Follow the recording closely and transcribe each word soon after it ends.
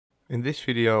In this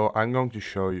video, I'm going to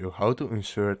show you how to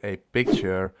insert a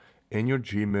picture in your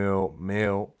Gmail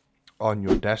mail on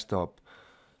your desktop.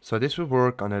 So this will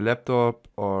work on a laptop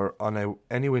or on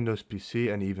any Windows PC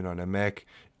and even on a Mac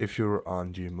if you're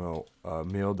on Gmail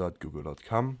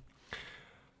mail.google.com.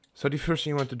 So the first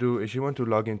thing you want to do is you want to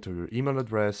log into your email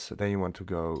address, then you want to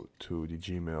go to the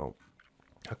Gmail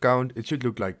account. It should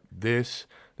look like this.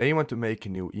 Then you want to make a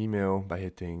new email by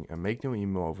hitting make new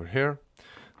email over here.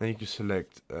 Then you can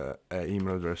select an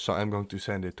email address. So I'm going to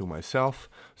send it to myself.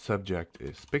 Subject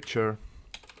is picture,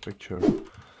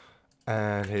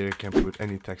 and here you can put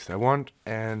any text I want.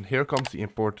 And here comes the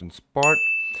important part.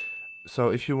 So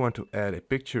if you want to add a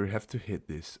picture, you have to hit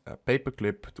this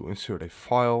paperclip to insert a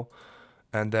file.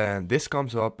 And then this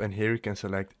comes up, and here you can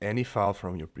select any file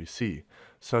from your PC.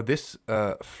 So this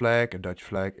flag, a Dutch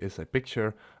flag, is a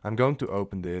picture. I'm going to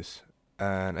open this,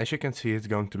 and as you can see, it's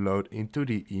going to load into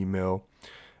the email.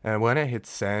 And when I hit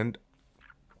send,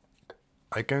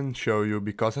 I can show you,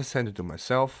 because I sent it to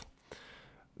myself,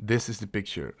 this is the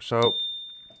picture. So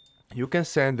you can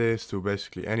send this to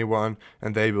basically anyone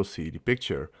and they will see the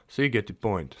picture. So you get the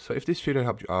point. So if this video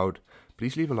helped you out,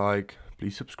 please leave a like,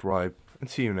 please subscribe, and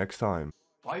see you next time.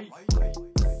 Bye.